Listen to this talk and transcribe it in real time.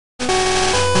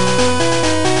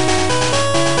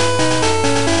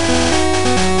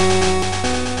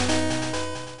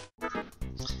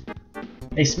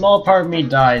A small part of me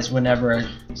dies whenever I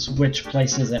switch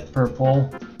places at purple.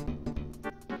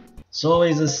 It's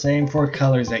always the same 4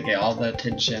 colors that get all the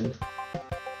attention.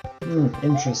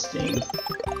 Interesting.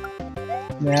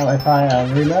 Now, if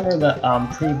I remember the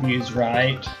previews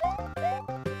right,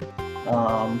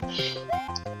 I'm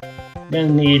gonna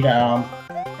need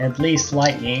at least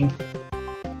lightning.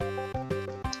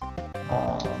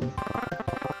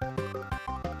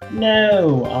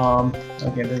 No!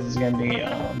 Okay, this is gonna be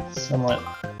somewhat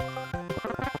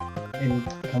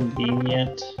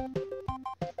inconvenient.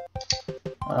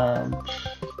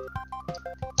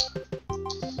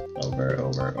 Over.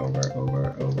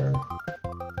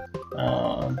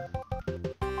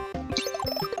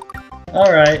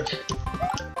 Alright.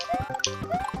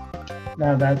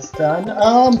 Now that's done.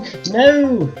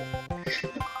 No!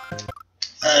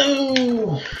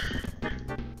 Oh!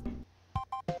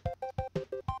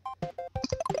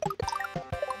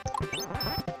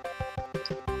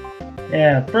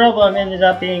 Yeah, the problem ended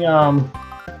up being,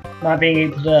 not being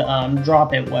able to,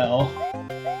 drop it well.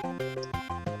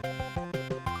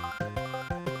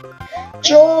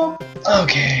 Jump!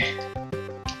 Okay.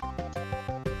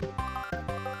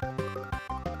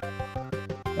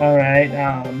 Alright,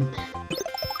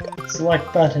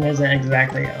 select button isn't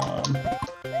exactly,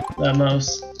 the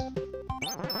most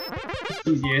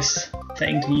easiest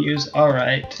thing to use.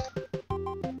 Alright.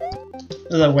 This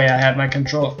is the way I have my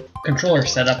controller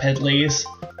set up at least.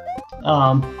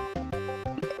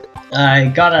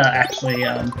 I got a actually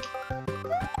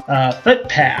foot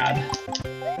pad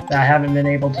that I haven't been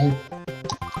able to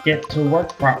get to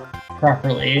work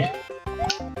properly.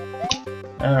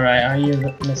 Alright, are you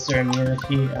Mr.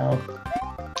 Immunity?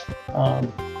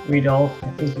 Weedle,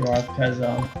 I think you are, because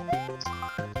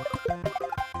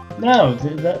no,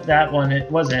 that one, it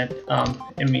wasn't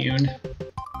immune.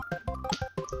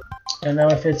 I don't know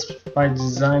if it's by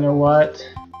design or what.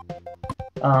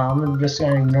 I'm just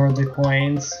gonna ignore the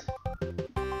coins.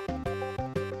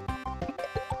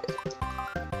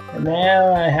 And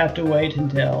now I have to wait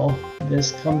until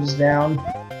this comes down.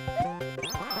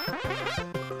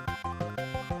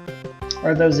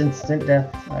 Or those instant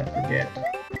deaths, I forget.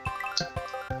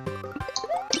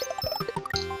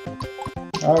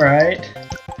 Alright.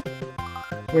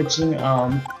 Switching,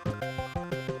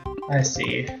 I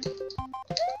see.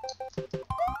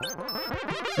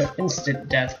 They're instant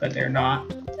death, but they're not.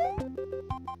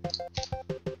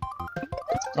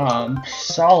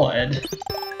 Solid.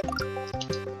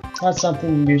 Not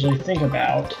something you usually think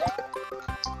about.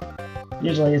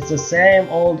 Usually it's the same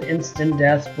old instant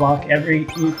death block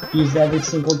used every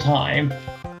single time.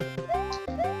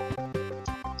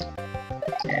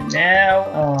 And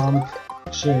now,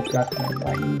 should have got my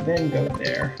lightning, then go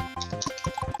there.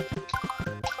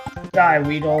 Die,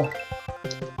 Weedle.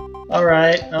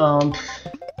 Alright,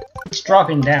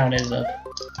 dropping down is a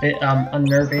bit,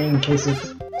 unnerving in case it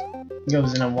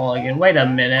goes in a wall again. Wait a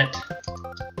minute.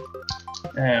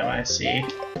 Oh, I see.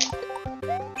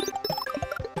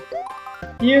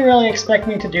 You really expect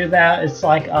me to do that? It's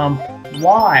like,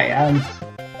 why?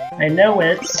 I know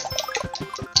it's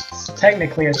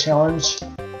technically a challenge,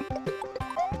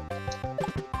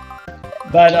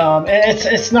 but,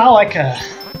 it's not like a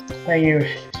thing you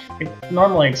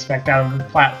normally expect out of a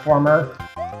platformer.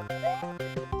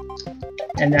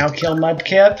 And now kill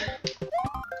Mudkip.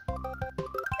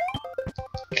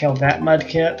 Kill that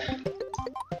Mudkip.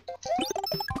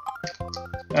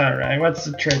 Alright, what's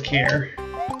the trick here?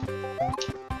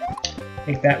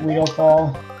 Make that Weedle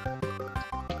fall.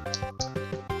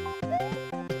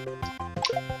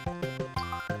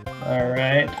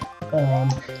 Alright.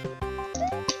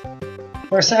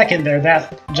 For a second there,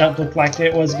 that jump looked like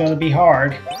it was going to be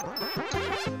hard.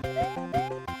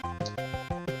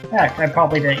 Heck, I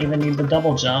probably didn't even need the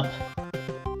double jump.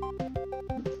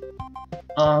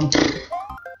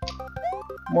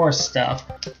 More stuff.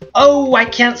 Oh, I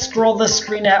can't scroll the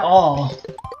screen at all.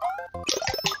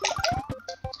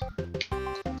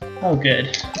 Oh,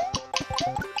 good.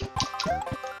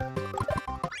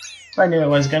 I knew it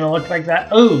was gonna look like that.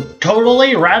 Oh,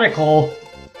 totally radical.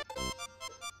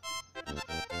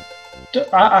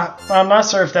 I'm not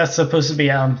sure if that's supposed to be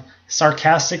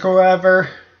sarcastic or whatever.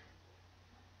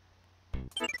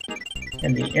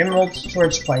 And the emerald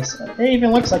storage place. It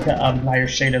even looks like a lighter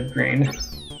shade of green.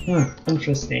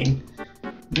 Interesting.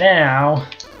 Now,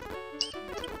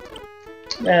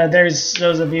 there's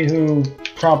those of you who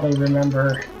probably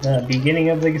remember the beginning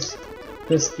of this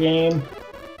game.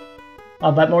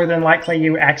 But more than likely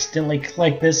you accidentally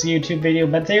clicked this YouTube video.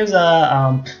 But there's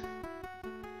a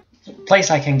place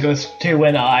I can go to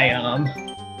when I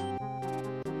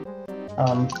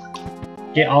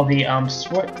get all the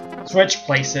switch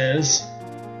places.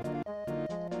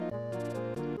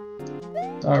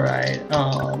 Alright,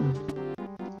 I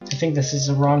think this is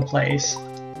the wrong place.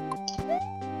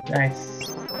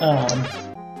 Nice.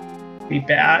 Be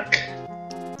back.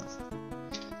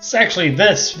 It's actually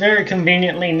this very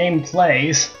conveniently named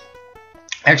place.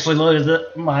 Actually loaded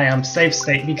my save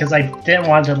state because I didn't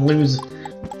want to lose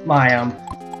my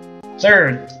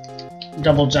third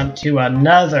double jump to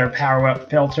another power-up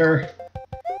filter.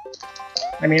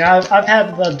 I mean, I've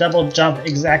had the double jump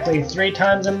exactly 3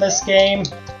 times in this game.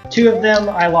 2 of them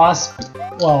I lost.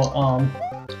 Well,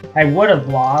 I would have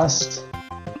lost.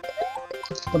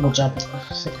 Double jump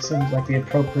seems like the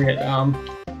appropriate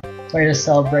way to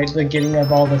celebrate the getting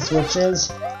of all the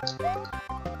switches.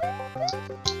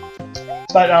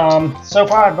 But so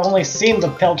far I've only seen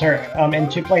the filter in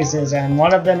 2 places, and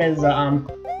one of them is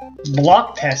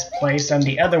block test place, and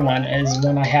the other one is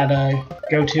when I had to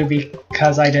go to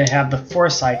because I didn't have the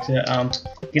foresight to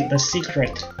get the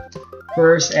secret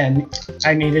first, and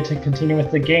I needed to continue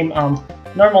with the game.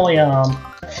 Normally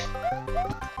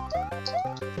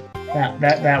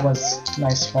that was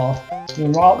nice fall. I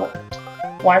mean,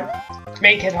 why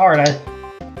make it harder?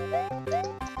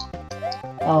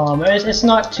 It's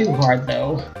not too hard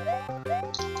though.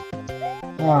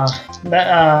 But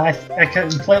I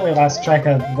completely lost track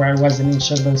of where I was in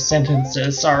each of those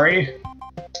sentences, sorry.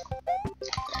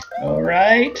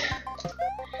 Alright.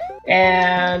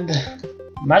 And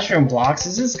mushroom blocks.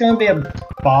 Is this gonna be a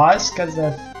boss? Cause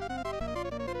of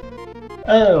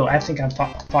oh, I think I've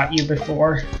fought you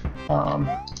before.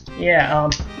 Yeah,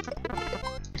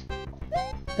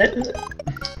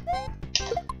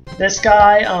 this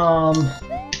guy,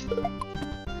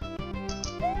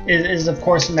 is of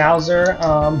course Mauser.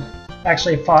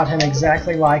 Actually fought him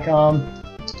exactly like,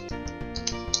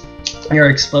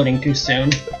 you're exploding too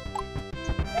soon.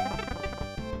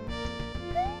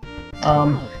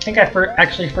 I think I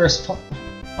actually first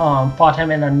fought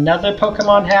him in another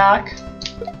Pokemon hack.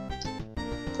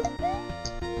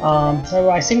 So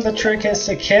I think the trick is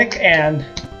to kick and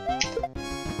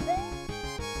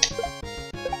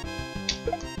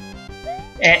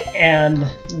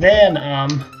then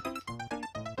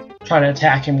try to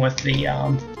attack him with the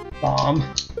bomb.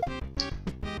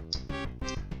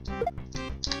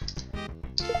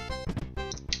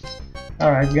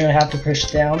 Alright, you're gonna have to push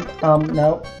down.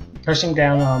 No, pushing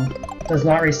down does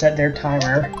not reset their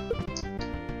timer.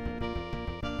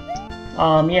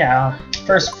 Yeah,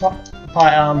 first fought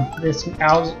this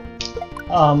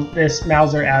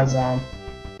Mauser as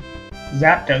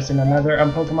Zapdos in another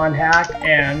Pokemon hack,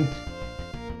 and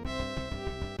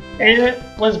it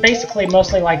was basically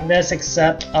mostly like this,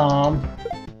 except I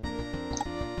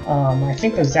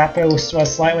think the Zapdos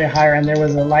was slightly higher and there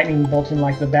was a lightning bolt in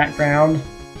like the background.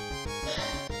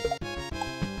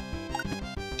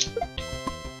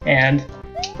 And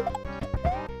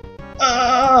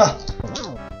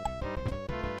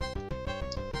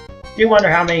you wonder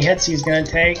how many hits he's gonna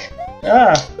take.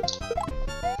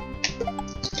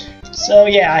 So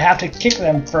yeah, I have to kick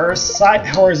them first,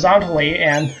 horizontally,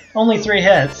 and only 3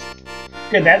 hits.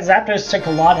 Good, that Zapdos took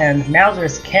a lot, and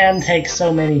Mausers can take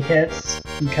so many hits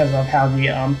because of how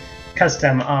the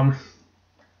custom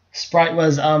sprite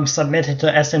was submitted to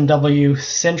SMW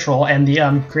Central, and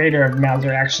the creator of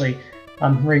Mauser actually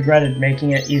regretted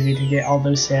making it easy to get all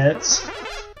those hits.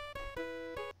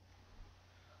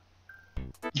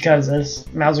 Because this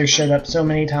Mauser showed up so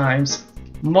many times.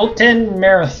 Molten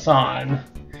Marathon.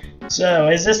 So,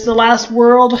 is this the last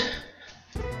world?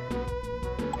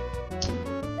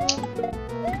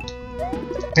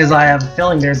 Because I have a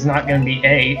feeling there's not going to be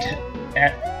 8,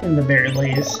 in the very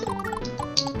least.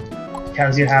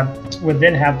 Because you would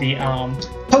then have the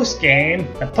post game,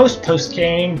 the post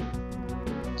game,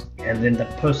 and then the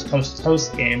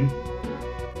post game.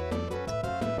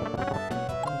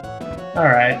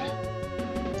 Alright.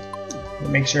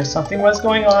 Make sure something was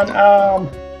going on.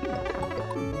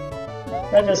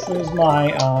 I just lose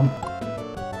my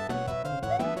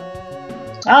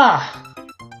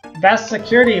vast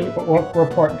security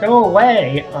report. Go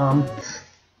away.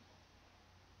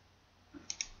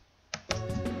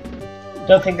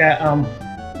 Don't think that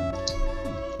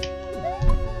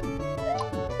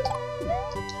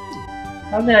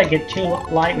how did I get 2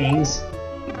 lightnings?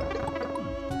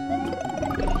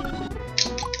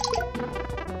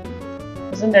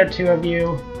 Isn't there 2 of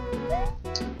you?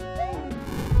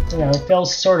 You know, it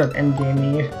feels sort of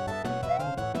endgamey.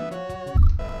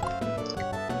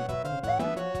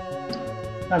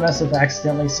 I must have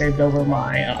accidentally saved over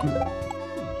my,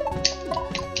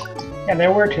 yeah,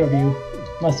 there were 2 of you.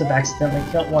 Must have accidentally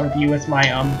killed one of you with my,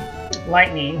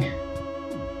 lightning.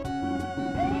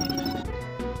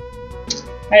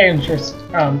 I didn't just,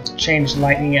 change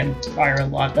lightning and fire a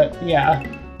lot, but yeah.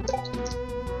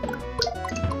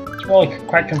 It's really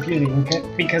quite confusing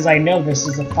because I know this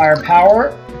is a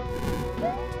firepower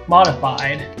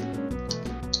modified,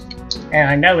 and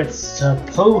I know it's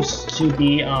supposed to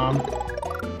be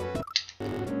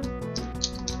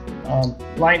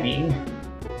lightning.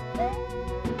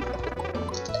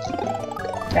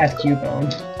 That's Cubone.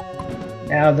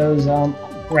 Now those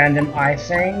random eye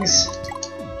things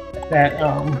that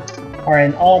are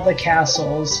in all the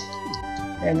castles,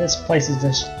 and this place is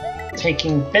just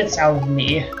taking bits out of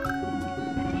me.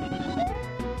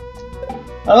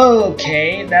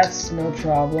 Okay, that's no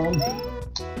problem.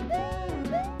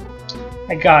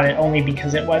 I got it only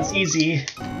because it was easy.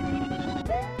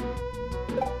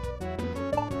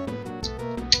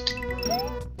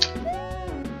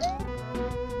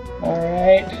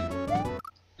 Alright.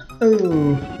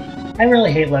 Ooh, I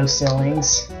really hate low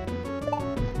ceilings.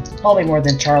 Probably more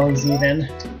than Charlie's even.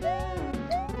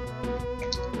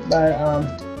 But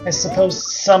I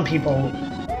suppose some people,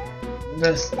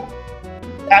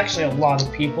 actually a lot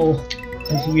of people,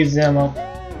 tend to use them a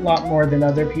lot more than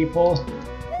other people.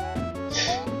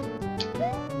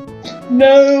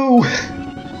 No!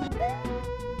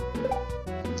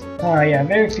 Yeah,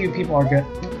 very few people are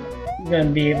gonna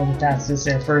be able to pass this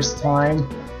their first time,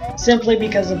 simply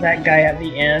because of that guy at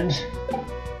the end.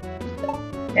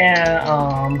 And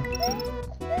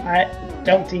I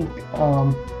don't think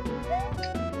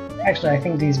actually I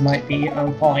think these might be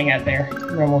falling at their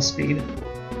normal speed.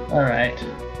 Alright.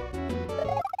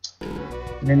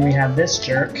 Then we have this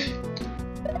jerk.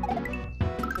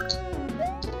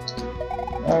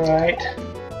 Alright.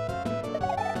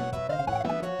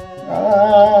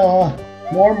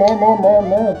 More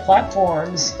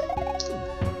platforms.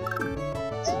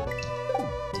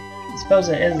 I suppose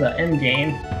it is the end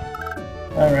game.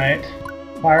 Alright.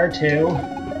 Fire 2.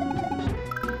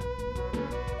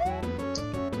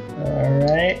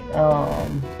 Alright.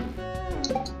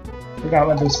 Forgot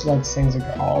what those slug things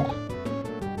are called.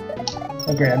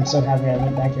 Oh great, I'm so happy I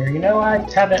went back here. You know, I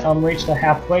haven't reached the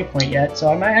halfway point yet,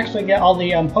 so I might actually get all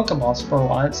the Pokeballs for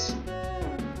once.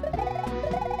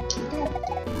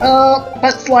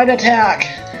 But slide attack!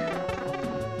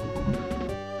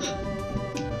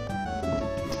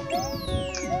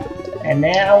 And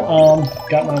now,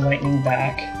 got my lightning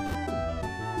back.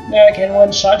 Now I can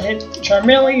one-shot hit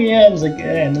Charmeleons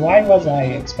again. Why was I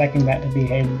expecting that to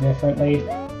behave differently?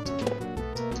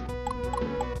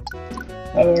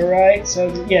 Alright, so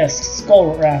yes,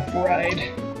 Skull Raft Ride.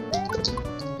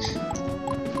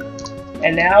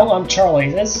 And now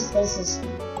Charlie. This is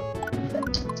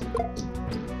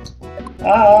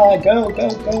go.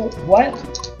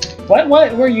 What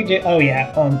were you doing? Oh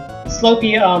yeah,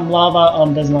 Slopey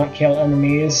lava does not kill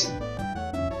enemies.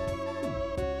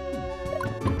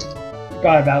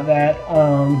 Forgot about that.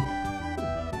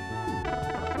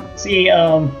 See,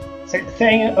 the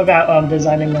thing about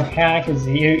designing the hack is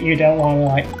you don't want to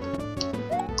like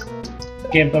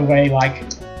give away like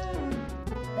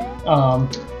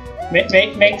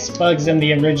makes bugs in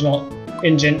the original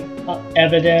engine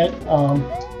evident.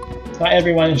 Not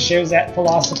everyone shares that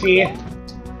philosophy.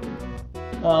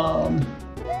 I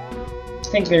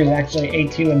think there's actually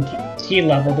A2 and T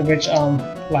level, which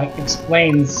like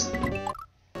explains.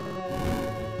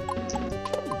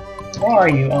 Where are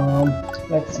you?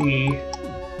 Let's see.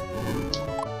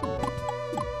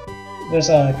 There's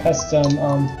a custom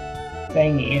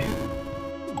thingy.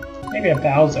 Maybe a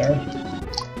Bowser.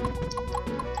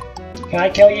 Can I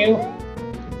kill you?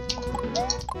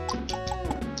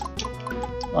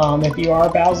 If you are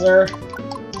Bowser,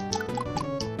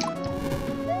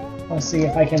 let's see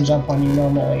if I can jump on you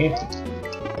normally.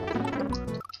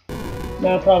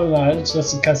 No, probably not. It's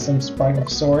just a custom sprite of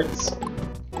sorts.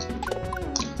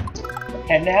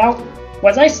 And now,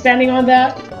 was I standing on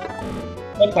that?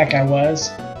 Looked like I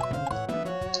was.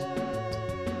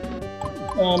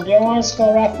 Do I want a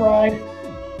Skull Raft Ride?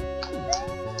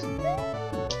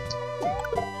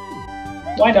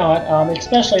 Why not?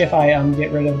 Especially if I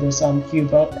get rid of this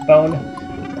Cubone.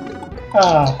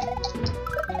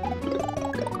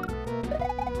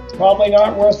 Probably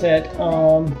not worth it.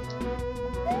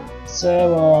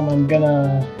 So I'm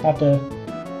gonna have to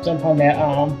jump on that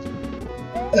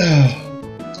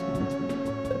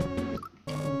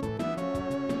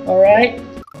Alright.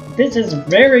 This is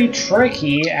very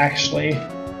tricky, actually.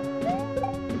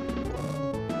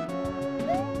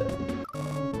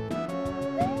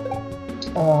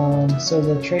 So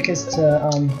the trick is to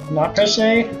not push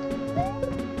A,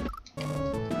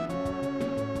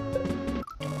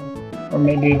 or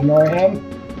maybe ignore him,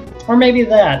 or maybe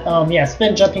that. Yeah,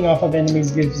 spin jumping off of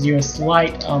enemies gives you a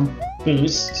slight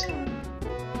boost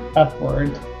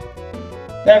upward.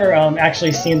 Never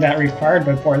actually seen that required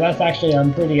before. That's actually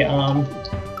pretty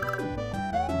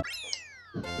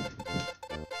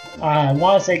I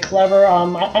want to say clever.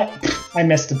 I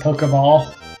missed the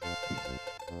Pokeball.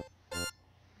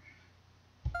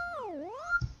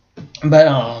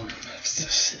 But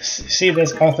see,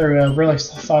 this author really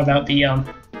thought about the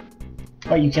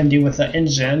what you can do with the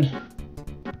engine.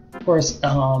 Of course,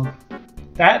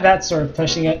 that's sort of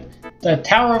pushing it. The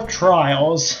Tower of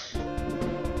Trials.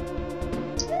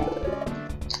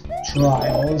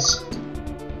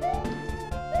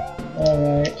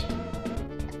 Alright.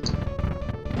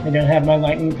 I don't have my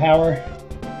lightning power.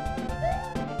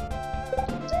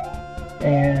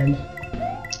 And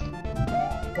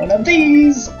one of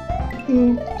these!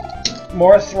 Ooh.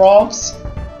 More Throbs.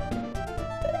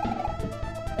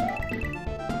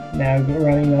 Now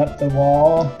running up the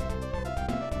wall.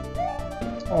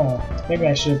 Oh, maybe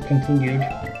I should have continued.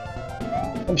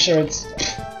 I'm sure it's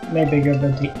no bigger of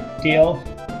a deal.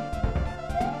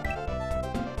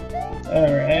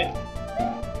 Alright.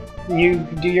 You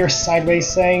do your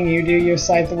sideways thing, you do your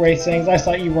sideways things. I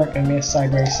thought you weren't going to miss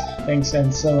sideways things,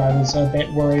 and so I was a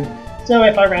bit worried. So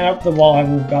if I ran up the wall, I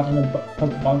would have gotten a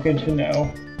Pokeball. Good to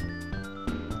know.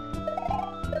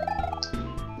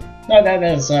 Not that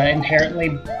is inherently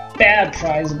bad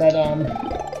prize, but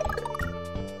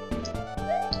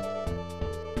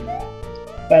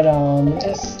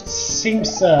it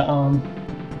seems to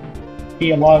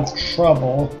be a lot of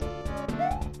trouble.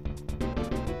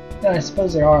 I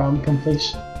suppose there are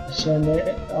completion.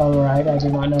 Alright, I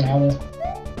did not know how to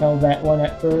tell that one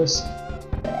at first.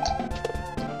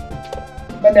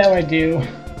 But now I do.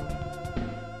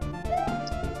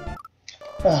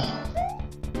 Oh.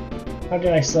 How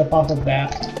did I slip off of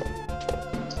that?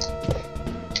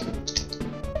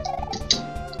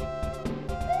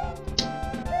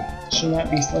 Should not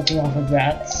be slipping off of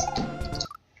that.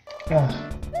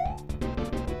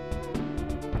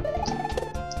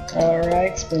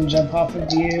 Alright, spin jump off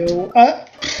of you. I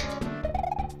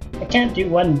can't do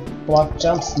one block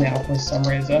jumps now for some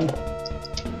reason.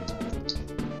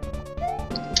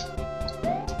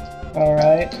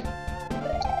 Alright.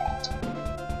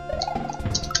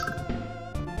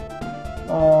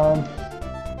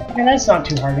 And that's not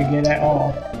too hard to get at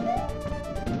all.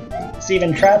 It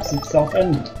even traps itself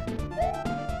in.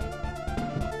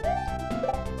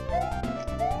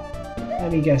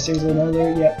 Let me guess, there's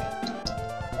another, yep.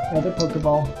 Another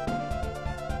Pokeball.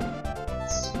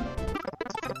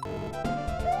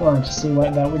 I wanted to see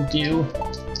what that would do.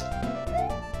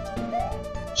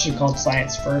 Should have called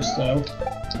science first, though.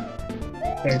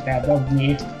 Very bad of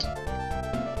me.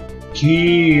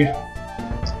 Key!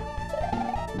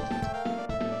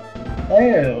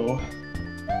 Oh!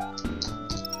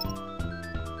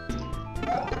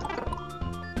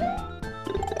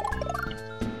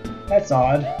 That's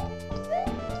odd.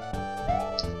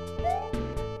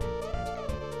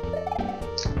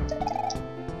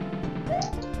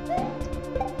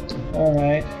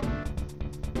 Alright.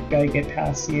 Gotta get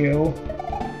past you.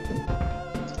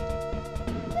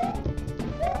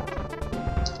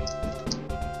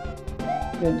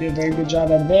 Didn't do a very good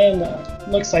job, and then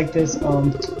looks like this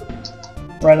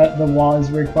run up the wall is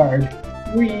required.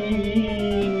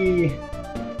 Whee!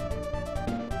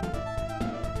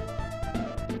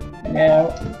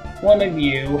 Now, one of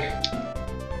you.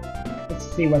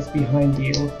 Let's see what's behind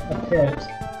you. A pit.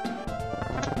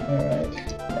 Alright.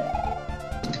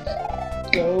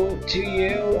 Go to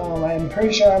you. I'm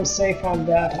pretty sure I'm safe on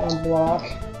that block.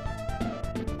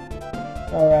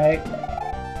 Alright.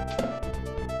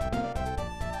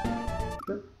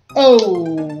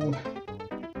 Oh!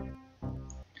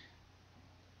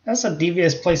 That's a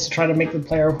devious place to try to make the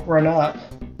player run up.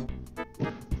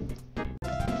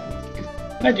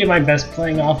 I do my best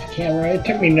playing off camera. It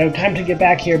took me no time to get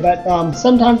back here, but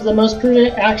sometimes the most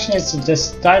prudent action is to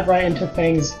just dive right into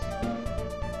things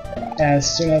as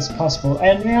soon as possible.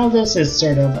 And now this is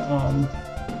sort of,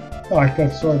 oh, I could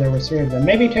have sworn there were 3 of them.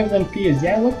 Maybe 2 of them fused.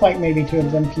 Yeah, it looked like maybe 2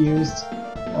 of them fused.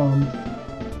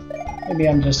 Maybe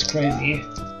I'm just crazy.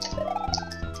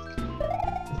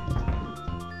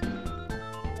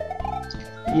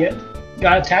 Yep,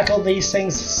 gotta tackle these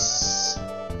things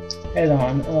head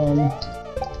on.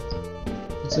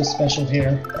 What's so special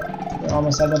here? We're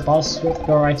almost at the boss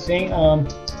door, I think.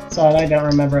 Sorry, I don't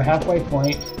remember. Halfway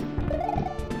point.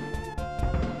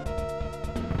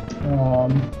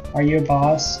 Are you a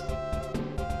boss?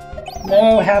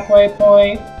 No, halfway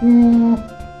point.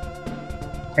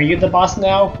 Are you the boss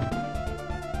now?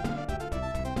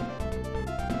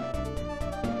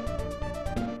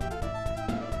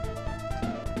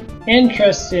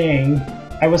 Interesting.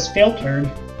 I was filtered.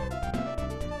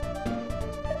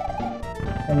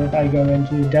 And if I go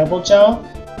into double jump,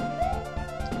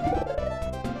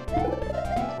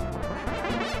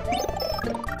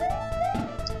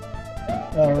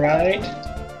 alright,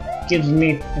 gives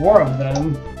me 4 of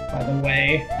them, by the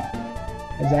way,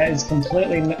 as that is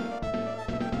completely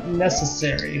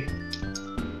necessary.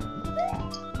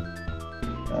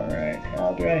 Alright,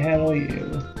 how do I handle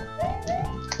you?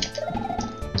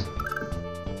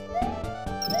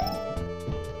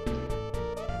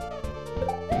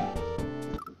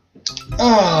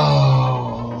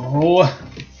 Oh.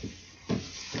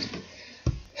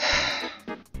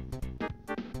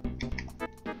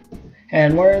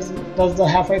 And where does the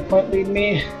halfway point lead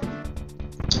me?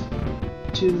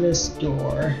 To this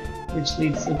door, which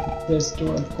leads to this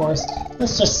door, of course.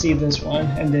 Let's just see this one,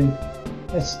 and then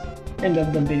let's end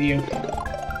of the video.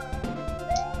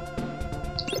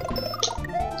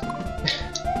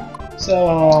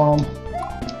 So,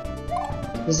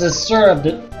 this is sort of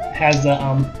has the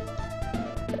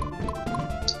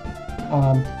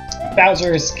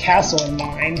Bowser's Castle in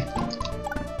mind.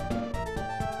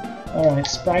 Alright,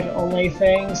 sprite only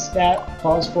things. That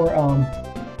calls for a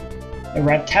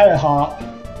Rattata Hop.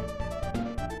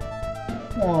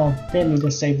 Oh, didn't need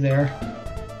to save there.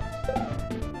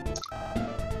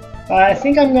 I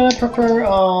think I'm gonna prefer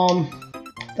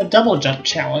the double jump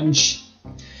challenge.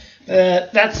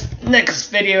 That's next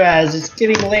video, as it's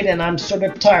getting late and I'm sort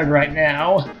of tired right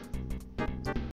now.